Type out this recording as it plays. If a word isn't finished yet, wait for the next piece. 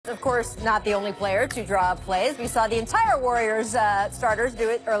of course, not the only player to draw up plays. We saw the entire Warriors starters do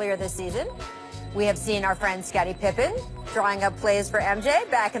it earlier this season. We have seen our friend Scottie Pippen drawing up plays for MJ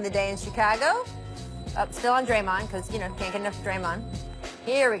back in the day in Chicago. Still on Draymond, because, you know, can't get enough of Draymond.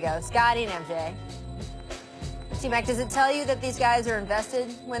 Here we go, Scottie and MJ. T-Mac, does it tell you that these guys are invested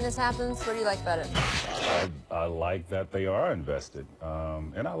when this happens? What do you like about it? I like that they are invested.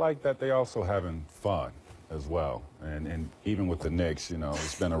 And I like that they also having fun as well. And even with the Knicks, you know,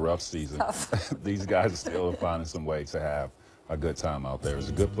 it's been a rough season. These guys are still finding some way to have a good time out there. It was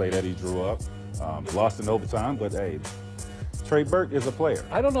a good play that he drew up. Lost in overtime, but hey, Trey Burke is a player.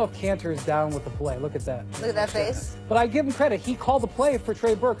 I don't know if Cantor is down with the play. Look at that. Look at that face. But I give him credit. He called the play for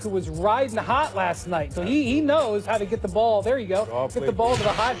Trey Burke, who was riding hot last night. So he knows how to get the ball. There you go. Get the ball to the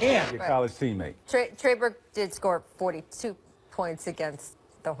hot hand. Your college teammate. Trey Burke did score 42 points against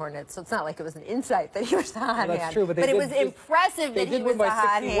the Hornets, so it's not like it was an insight that he was the hot hand. That's true, but it was impressive that he was the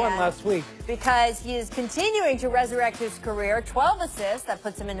hot hand last week because he is continuing to resurrect his career. 12 assists, that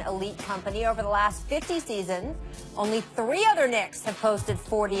puts him in elite company over the last 50 seasons. Only 3 other Knicks have posted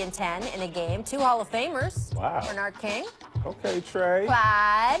 40 and 10 in a game. 2 Hall of Famers. Wow. Bernard King. Okay, Trey.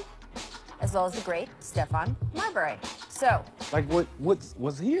 Clyde. As well as the great Stephon Marbury. So. Like, what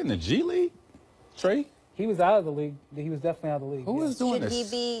was he in the G League, Trey? He was out of the league. He was definitely out of the league. Who was doing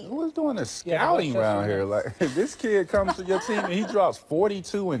this? Who was doing the scouting around here? Like, this kid comes to your team and he drops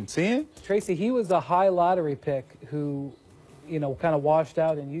 42 and 10. Tracy, he was a high lottery pick who, you know, kind of washed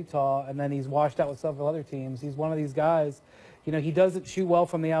out in Utah, and then he's washed out with several other teams. He's one of these guys. You know, he doesn't shoot well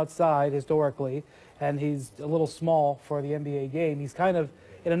from the outside historically, and he's a little small for the NBA game. He's kind of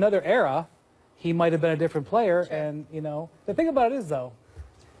in another era. He might have been a different player, and you know, the thing about it is though.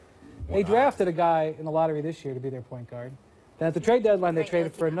 They drafted a guy in the lottery this year to be their point guard. Then at the trade deadline, they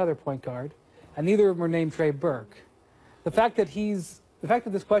traded for another point guard, and neither of them were named Trey Burke. The fact that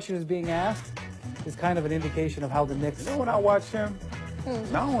this question is being asked is kind of an indication of how the Knicks. You know, when I watch him,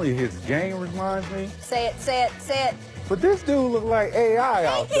 not only his game reminds me. Say it, say it, say it. But this dude looked like AI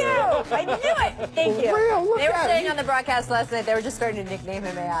out there. Thank you. I knew it. Thank you. Real, they were saying on the broadcast last night they were just starting to nickname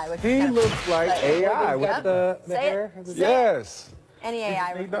him AI. He looks like AI with the hair. Yes. Any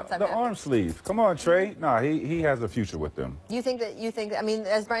AI the arm sleeve. Come on, Trey. No, he has a future with them. You think that, I mean,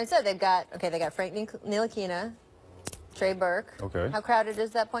 as Brian said, they got Frank Ntilikina, Trey Burke. Okay. How crowded is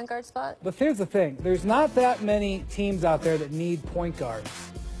that point guard spot? But here's the thing. There's not that many teams out there that need point guards.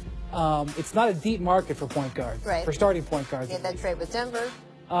 It's not a deep market for point guards, for starting point guards. You had that trade with Denver.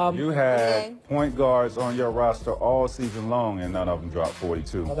 You had point guards on your roster all season long, and none of them dropped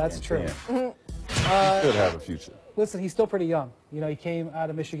 42. Well, that's true. You should have a future. Listen, he's still pretty young. You know, he came out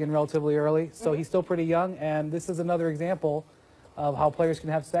of Michigan relatively early, so he's still pretty young, and this is another example of how players can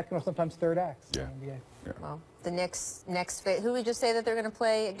have second or sometimes third acts in the NBA. Yeah. Well, the Knicks next phase. Who we just say that they're going to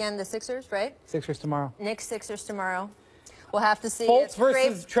play again? The Sixers, right? Sixers tomorrow. Knicks Sixers tomorrow. We'll have to see. Fultz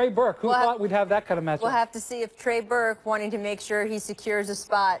versus Trey Burke. Who thought we'd have that kind of matchup? We'll have to see if Trey Burke, wanting to make sure he secures a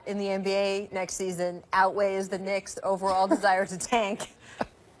spot in the NBA next season, outweighs the Knicks' overall desire to tank.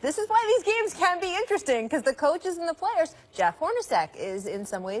 This is why these games can be interesting, because the coaches and the players, Jeff Hornacek is in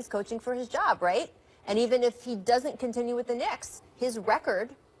some ways coaching for his job, right? And even if he doesn't continue with the Knicks, his record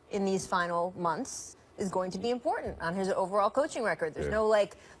in these final months is going to be important on his overall coaching record. There's no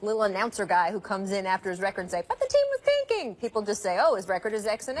like little announcer guy who comes in after his record and say, but the team was tanking. People just say, oh, his record is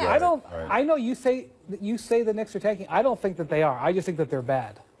X and X. I know you say the Knicks are tanking. I don't think that they are. I just think that they're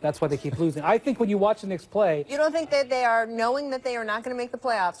bad. That's why they keep losing. I think when you watch the Knicks play... You don't think that they are, knowing that they are not going to make the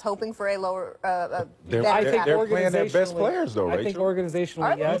playoffs, hoping for a lower... they're playing their best players, though, Rachel. I think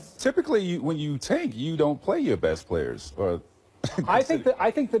organizationally, yes. Typically, when you tank, you don't play your best players. I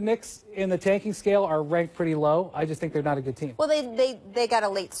think the Knicks in the tanking scale are ranked pretty low. I just think they're not a good team. Well, they got a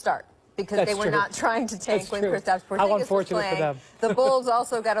late start. Because they were not trying to tank when Kristaps Porzingis was playing. For them. The Bulls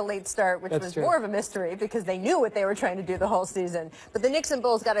also got a late start, which was more of a mystery because they knew what they were trying to do the whole season. But the Knicks and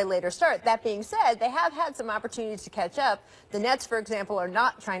Bulls got a later start. That being said, they have had some opportunities to catch up. The Nets, for example, are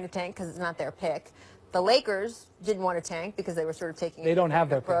not trying to tank because it's not their pick. The Lakers didn't want to tank because they were sort of taking a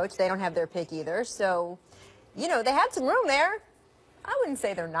different approach. They don't have their pick either. So, you know, they had some room there. I wouldn't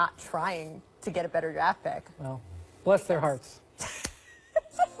say they're not trying to get a better draft pick. Well, bless their hearts.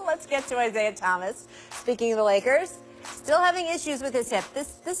 Let's get to Isaiah Thomas. Speaking of the Lakers, still having issues with his hip.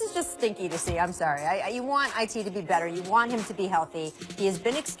 This is just stinky to see. I'm sorry. You want IT to be better. You want him to be healthy. He has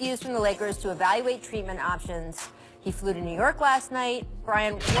been excused from the Lakers to evaluate treatment options. He flew to New York last night.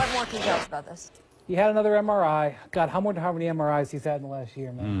 Brian, what more can you tell us about this? He had another MRI. God, how many MRIs he's had in the last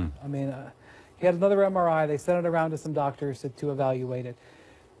year, man. I mean, he had another MRI. They sent it around to some doctors to evaluate it.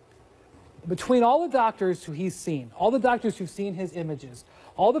 between all the doctors who he's seen, all the doctors who've seen his images,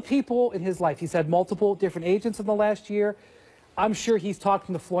 all the people in his life, he's had multiple different agents in the last year. I'm sure he's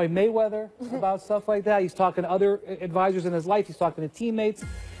talking to Floyd Mayweather about stuff like that. He's talking to other advisors in his life. He's talking to teammates.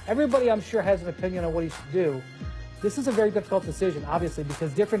 Everybody, I'm sure, has an opinion on what he should do. This is a very difficult decision, obviously,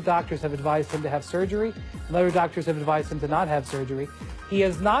 because different doctors have advised him to have surgery, and other doctors have advised him to not have surgery. He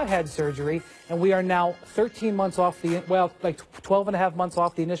has not had surgery, and we are now 13 months off the, well, like 12 and a half months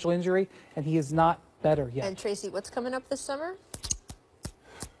off the initial injury, and he is not better yet. And Tracy, what's coming up this summer?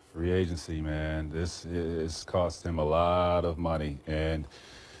 Free agency, man. This is cost him a lot of money. And,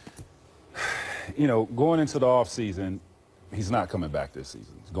 you know, going into the offseason, he's not coming back this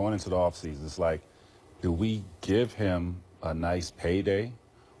season. Going into the offseason, it's like, do we give him a nice payday,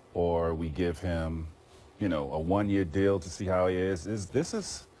 or we give him, you know, a one-year deal to see how he is?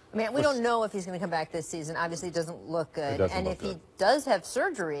 I mean, we don't know if he's going to come back this season. Obviously, it doesn't look good. Doesn't look if good. he does have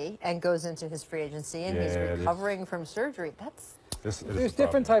surgery and goes into his free agency and he's Yeah, recovering from surgery, There's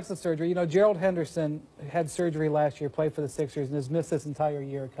different types of surgery. You know, Gerald Henderson had surgery last year, played for the Sixers, and has missed this entire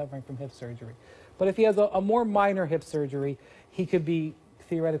year recovering from hip surgery. But if he has a more minor hip surgery, he could be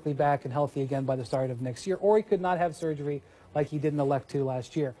theoretically back and healthy again by the start of next year, or he could not have surgery like he didn't elect to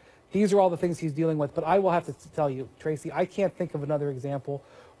last year. These are all the things he's dealing with, but I will have to tell you, Tracy, I can't think of another example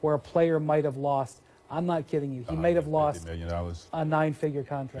where a player might have lost, I'm not kidding you, he might have lost $50 million. a 9-figure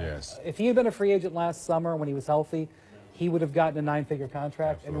contract. Yes. If he had been a free agent last summer when he was healthy, he would have gotten a 9-figure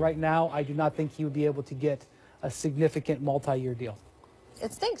contract, Absolutely. and right now I do not think he would be able to get a significant multi-year deal.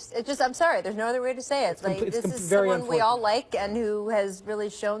 it stinks. It just, I'm sorry, there's no other way to say it. This is very someone we all unfortunate. like and who has really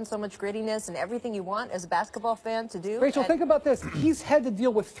shown so much grittiness and everything you want as a basketball fan to do. Rachel, And think about this. He's had to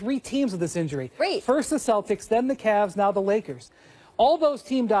deal with 3 teams with this injury. Right. First the Celtics, then the Cavs, now the Lakers. All those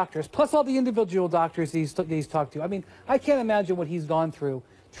team doctors, plus all the individual doctors he's talked to. I mean, I can't imagine what he's gone through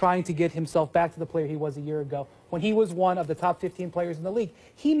trying to get himself back to the player he was a year ago when he was one of the top 15 players in the league.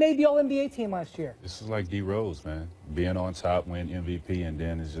 He made the All-NBA team last year. This is like D Rose, man. Being on top, win MVP, and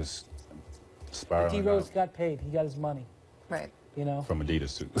then it's just spiraling D Rose out. got paid. He got his money, Right. you know. From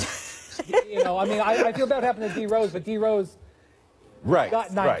Adidas, too. You know, I mean, I feel bad what happened to D Rose, but D Rose Right.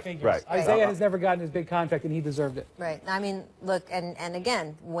 got 9 figures. Right. Isaiah has never gotten his big contract, and he deserved it. Right. I mean, look, and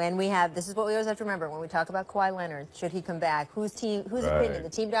again, when we have, this is what we always have to remember, when we talk about Kawhi Leonard, should he come back? Whose opinion? Right. The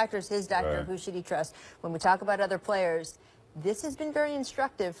team doctor's his doctor. Right. Who should he trust? When we talk about other players, this has been very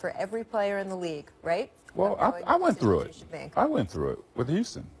instructive for every player in the league, right? Well, About knowing I what went through it. decisions you should make. I went through it with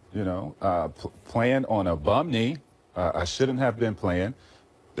Houston, you know, playing on a bum knee. I shouldn't have been playing.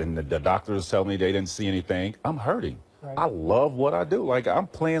 Then the doctors tell me they didn't see anything. I'm hurting. Right. I love what I do. Like, I'm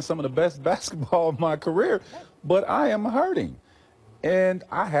playing some of the best basketball of my career, but I am hurting. And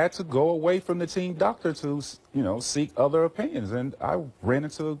I had to go away from the team doctor to, you know, seek other opinions. And I ran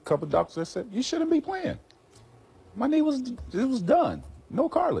into a couple of doctors that said, you shouldn't be playing. My knee was done. No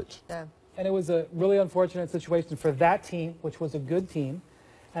cartilage. Yeah. And it was a really unfortunate situation for that team, which was a good team.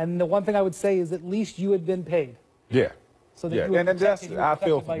 And the one thing I would say is at least you had been paid. Yeah. So that Yeah, you were and that's, protected, you were I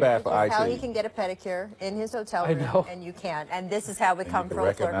feel protected by bad for How he IT. can get a pedicure in his hotel I room, know. and you can't. And this is how we And come you can full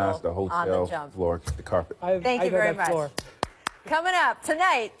recognize the circle on the hotel jump. floor, the carpet. Thank I you know very that much. floor. Coming up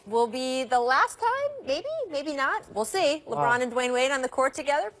tonight will be the last time, maybe not. We'll see. LeBron and Dwayne Wade on the court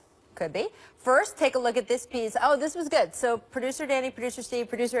together. Could be. First, take a look at this piece. Oh, this was good. So producer Danny, producer Steve,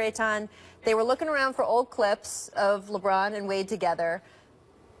 producer Eitan, they were looking around for old clips of LeBron and Wade together.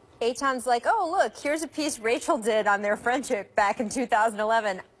 Eitan's like, oh, look, here's a piece Rachel did on their friendship back in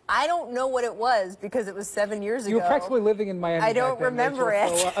 2011. I don't know what it was because it was 7 years ago. You were practically living in Miami. I don't back then, remember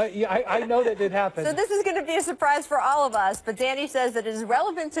Rachel, it. So, yeah, I know that it happened. So this is going to be a surprise for all of us, but Danny says that it is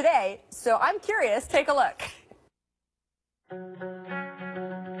relevant today, so I'm curious. Take a look.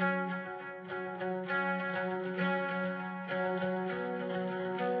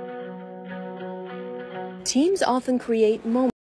 Teams often create moments